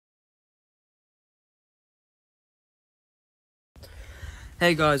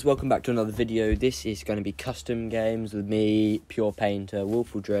Hey guys, welcome back to another video. This is going to be custom games with me, Pure Painter,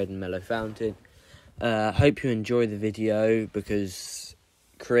 Willful Dread and Mellow Fountain. Hope you enjoy the video because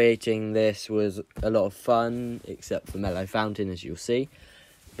creating this was a lot of fun, except for Mellow Fountain, as you'll see.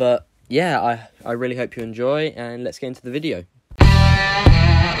 But yeah, I really hope you enjoy, and let's get into the video.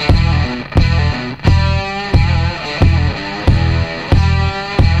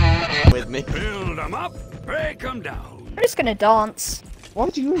 With me. Build them up, break them down. I'm just gonna dance. Why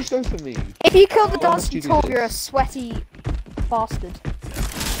do you always go for me? If you kill the dancing troll, you're a sweaty bastard.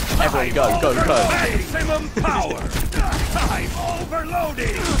 Everyone go. Maximum power. Time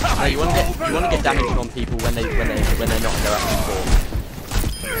overloading. No, you want to get damage on people when they're not in their actual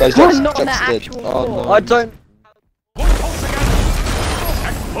form. Guys, Not in their actual oh, form. no. I don't.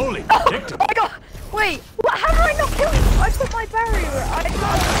 Fully Oh predictable. my god! Wait, what? How did I not kill him? I put my barrier.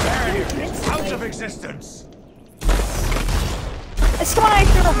 Out of existence. It's the one I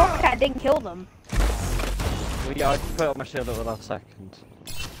threw a rock at, didn't kill them. Well, yeah, I put up my shield at the last second.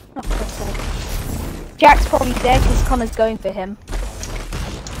 Oh, for God's sake. Jack's probably dead because Connor's going for him.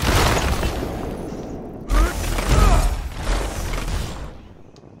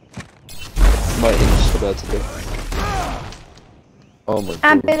 My inch about to do. Oh my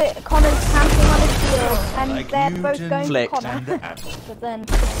And god. Connor's camping on his shield, and Like they're Newton both going flicked. for Connor. But then...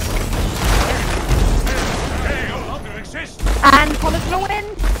 They no longer exist. And Connor's gonna win!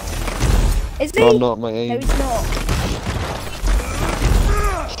 Is he? No, I'm not my No, aim. he's not.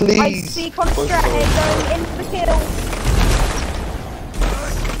 Please! I see Connor Stratton going in for the kill.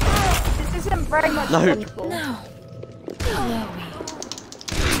 This isn't very much dodgeball.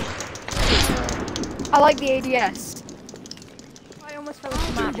 I like the ADS. I almost fell off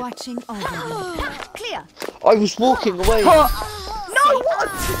the map. Watching over. Clear. I was walking away! No, what?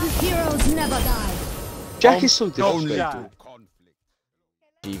 Heroes never die. Jack is so disrespectful.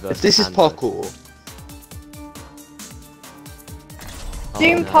 If this is parkour,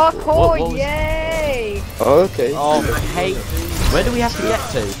 Doom no. parkour, What was- yay! oh, okay. Oh, I hate. Where do we have to get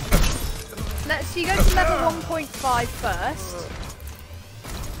to? So you go to level 1.5 first,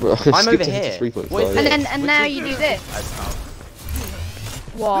 Well, I I'm skipped over ahead here. to 3.5. What is and this? now you do this.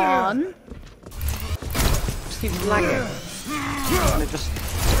 One. Just keep lagging. And it just...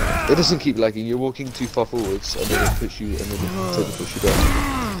 It doesn't keep lagging, you're walking too far forwards and then it puts you and then it totally push you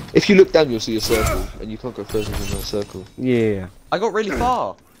back. If you look down you'll see a circle and you can't go further than that circle. Yeah. I got really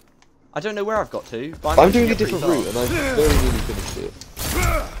far. I don't know where I've got to, but I'm actually doing a pretty different far. route and I've very nearly finished it.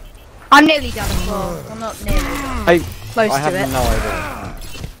 I'm nearly done as well. I'm not nearly done. Close I to have it. no idea.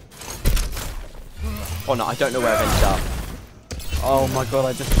 Oh no, I don't know where I've ended up. Oh my god,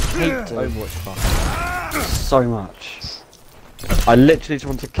 I just hate Overwatch fun. So much. I literally just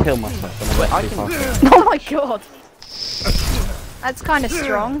want to kill myself when I get too far. Oh my god. That's kind of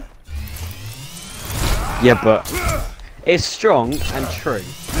strong. Yeah, but it's strong and true.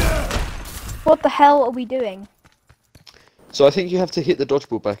 What the hell are we doing? So I think you have to hit the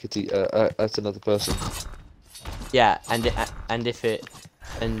dodgeball back at another person. Yeah, and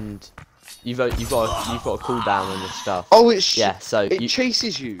you've got a cooldown on this stuff. Oh, Yeah, so it you,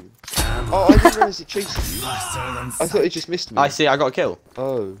 chases you. Oh, I didn't realise it chases you. I thought it just missed me. I see. I got a kill.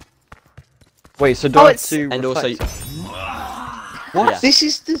 Oh. Wait, so do Oh, I have it's- to And also, reflect? what? Yeah.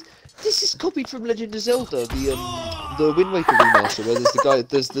 This is copied from Legend of Zelda, the Wind Waker remaster, where there's the guy,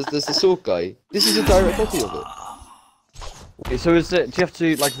 there's the sword guy. This is a direct copy of it. Wait, so is it? Do you have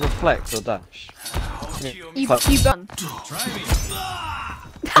to like reflect or dash? You done.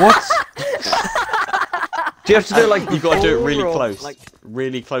 What? Do you have to do it like? You got to do it really before or, close, Like,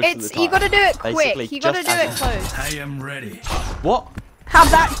 really close to the It's time. you gotta do it Basically, quick. You gotta just do it as- close. I am ready. What? Have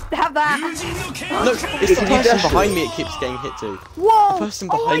that. Have that. No, it's the Can you person dash behind it? me it keeps getting hit to. Whoa! The person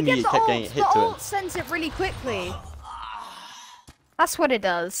Oh, I behind get me the kept ult. getting hit The to ult it. sends it really quickly. That's what it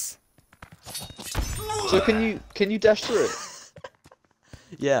does. So can you dash through it?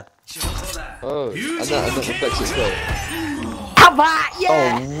 Yeah. Oh, and that reflects as well. Have that.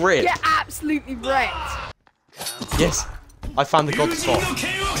 Yeah. Oh, rip. You're absolutely wrecked. Yes. I found the god spot. You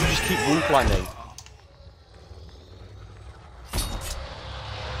just keep wall climbing.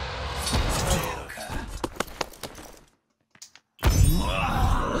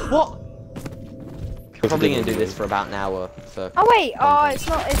 What? Probably gonna do this for about an hour. For Oh wait. Oh, it's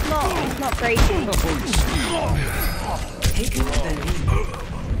not crazy.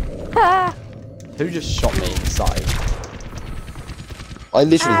 Ah, who just shot me in the side? I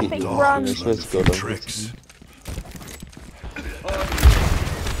literally hit Epic you. run. I swear to God, I'm hitting you.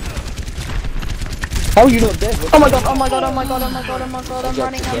 How are you not dead? Oh my god, oh my god, oh my god, oh my god, oh my god, I'm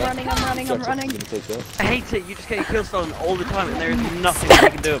running, I'm running, I'm running, I'm running. I hate it, you just get your kill stolen all the time and there is nothing you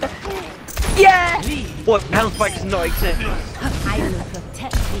can do about it. Yeah! What, pound spike does not exist? I will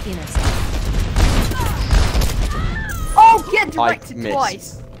protect the innocent. Oh, get directed missed.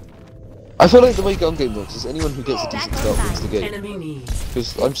 twice. I feel like the way gun game works is anyone who gets a decent start wins the game.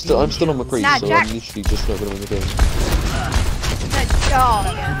 Because I'm still on McCree, Nah, so Jack- I'm literally just not gonna win the game. Oh.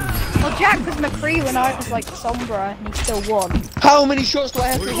 Well, Jack was McCree when I was like Sombra, and he still won. How many shots do I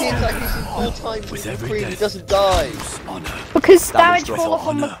have to hit? I hit him 4 times with McCree and he doesn't die. Because Damage damage fall off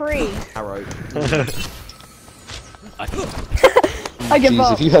on McCree. Arrow. I give Jeez,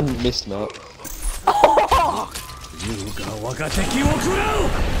 up. if you hadn't missed, Matt.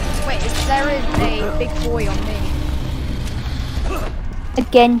 Wait, there is a big boy on me. A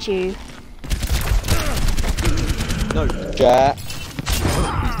Genji. No. Jack.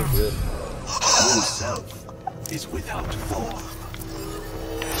 Is without form.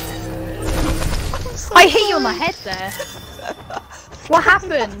 I hit you on the head there. What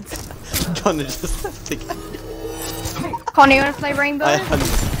happened? Trying to just think. Connie, you wanna play Rainbow? I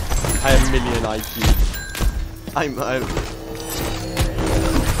have a million IQ. I'm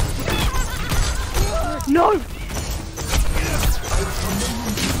No!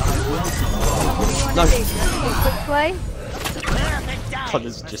 no. Quick play?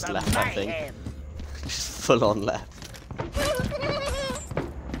 Connor's just left, I think. Just full on left.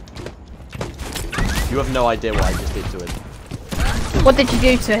 You have no idea what I just did to him. What did you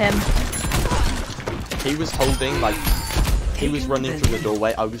do to him? He was holding, like, he was running through the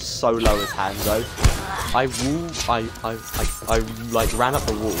doorway. I was so low as Hanzo. I like ran up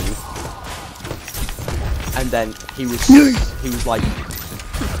the wall, and then he was like,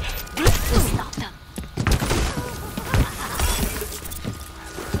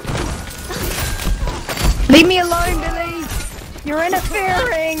 Leave me alone, Billy! You're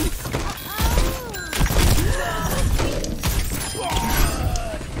interfering!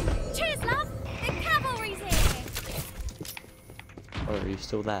 Cheers, love. The cavalry's here. oh, are you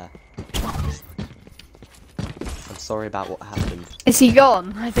still there? I'm sorry about what happened. Is he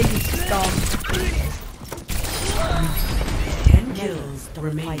gone? I think he's gone. 10 kills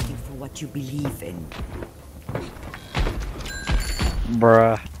fighting for what you believe in.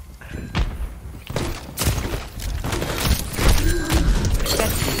 Bruh.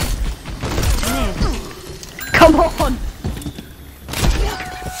 Come on!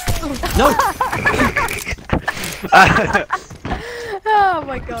 No! Oh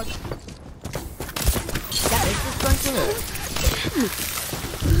my god.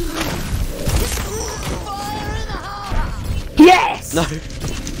 Yes! No.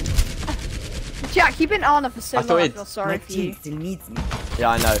 Jack, you've been Anna for so I long, thought I it- feel sorry My for you. team still needs me. Yeah,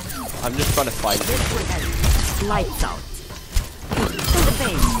 I know. I'm just trying to find him. Lights out. To the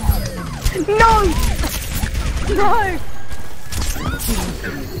base. No! No!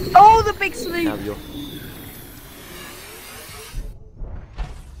 Oh, the big sleep! Now you're.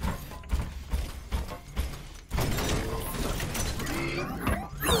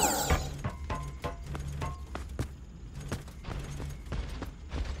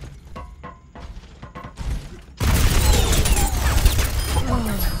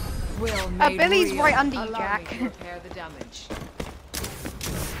 Billy's right under you, Jack.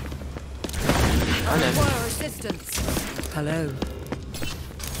 Require assistance. Hello.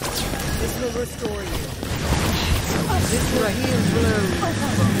 This will restore you. This will heal blow.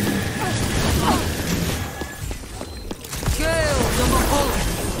 Gale, the Mahol.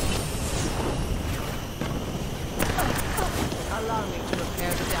 Allow me to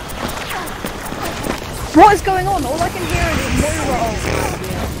repair the damage. What is going on? All I can hear is Moira.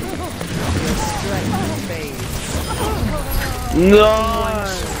 Your strength fades. No!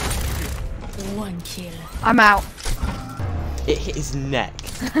 One kill. I'm out. It hit his neck.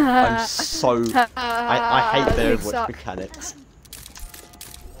 I'm so. I hate their Big Overwatch suck. mechanics.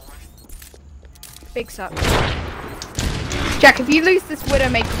 Big suck. Jack, if you lose this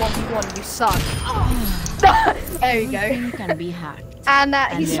Widowmaker 1v1, you suck. There you go. You can be hacked. And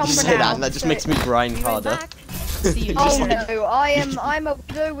he's You somber say that, now. and that just makes me grind harder. Oh no, I'm a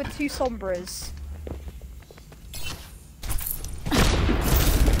widow with 2 sombras.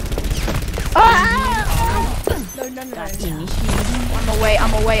 Ah! No.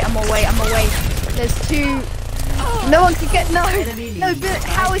 I'm away. There's 2. No one can get, no, but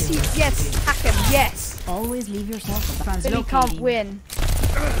how is he, yes, hack him, yes. Always leave yourself Billy can't win.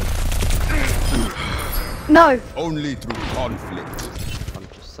 No. Only through conflict. I'm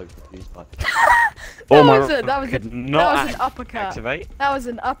just so confused by it. That was an uppercut. Activate. That was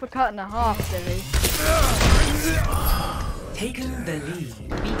an uppercut and a half, Billy. Taken the lead.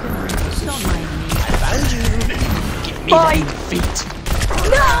 Don't mind me. Bye. Feet.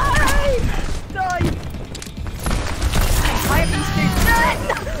 No! Die! I have these two.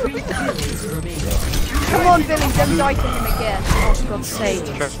 3 kills remaining. Come on, Billy, don't die to him again. Oh, for God's sake.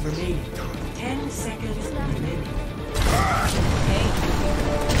 Remaining. 10 seconds remaining.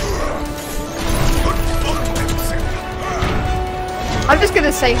 I'm just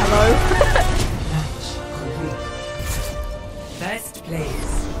gonna say hello. Match complete. First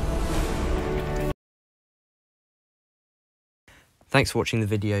place. Thanks for watching the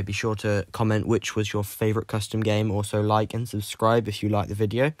video. Be sure to comment which was your favourite custom game. Also like and subscribe if you like the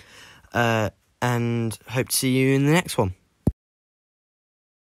video. And hope to see you in the next one.